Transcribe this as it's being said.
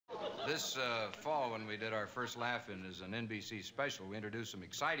This fall, when we did our first Laugh-In as an NBC special, we introduced some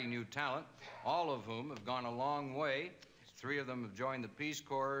exciting new talent, all of whom have gone a long way. 3 of them have joined the Peace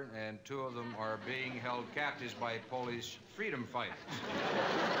Corps, and 2 of them are being held captives by Polish freedom fighters.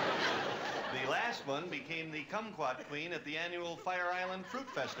 The last one became the kumquat queen at the annual Fire Island Fruit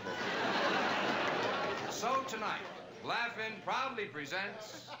Festival. So tonight, Laugh-In proudly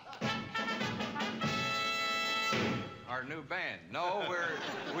presents our new band. No,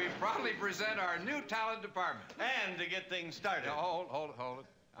 we proudly present our new talent department. And to get things started. No, hold it.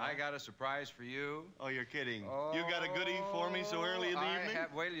 I got a surprise for you. Oh, you're kidding. You got a goodie for me so early in the evening?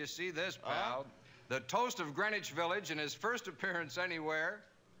 Wait till you see this, pal. The toast of Greenwich Village in his first appearance anywhere,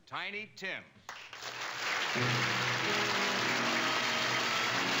 Tiny Tim.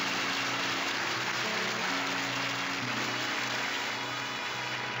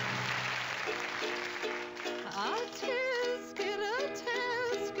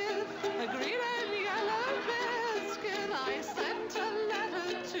 A green and yellow biscuit. I sent a letter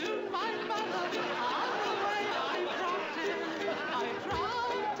to my mother. On the way I dropped it. I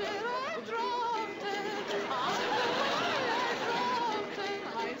dropped it. On the way I dropped it.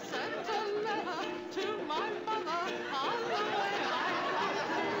 I sent a letter to my mother. On the way I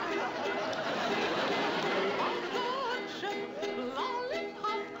dropped it. On the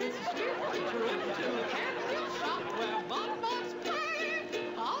lollipop is sweet. Trip to a candy shop where bonbons play.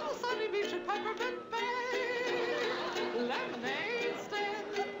 On the sunny beach at Peppermint Bay. Lemonade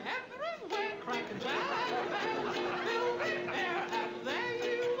stands everywhere. Cracker jack bands fill the air. And there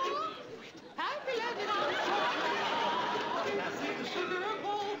you are. Happy landed on shore. See the sugar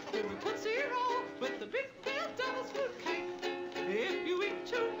bowl in the Tootsie Roll with the big pale devil's fruit cake. If you eat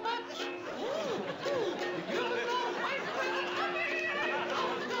too much, you'll go right with a tummy.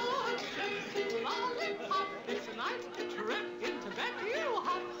 Lollipop, it's a nice trip into bed. You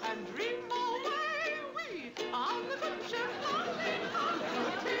hop and dream away. We on the good ship Lollipop.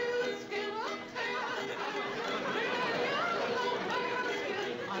 Skin of tail, green and yellow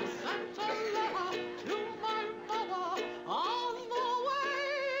basket. I sent a letter to my mother. On the way,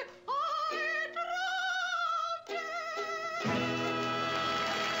 I dropped it.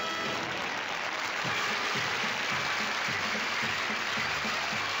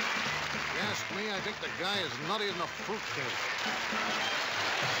 If you ask me, I think the guy is nuttier than a fruitcake.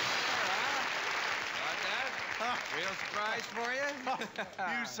 Got that? Real surprise for you?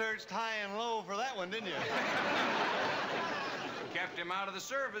 You searched high and low for that one, didn't you? Kept him out of the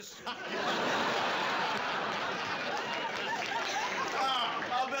service.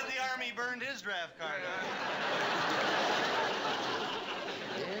 I'll bet the Army burned his draft card.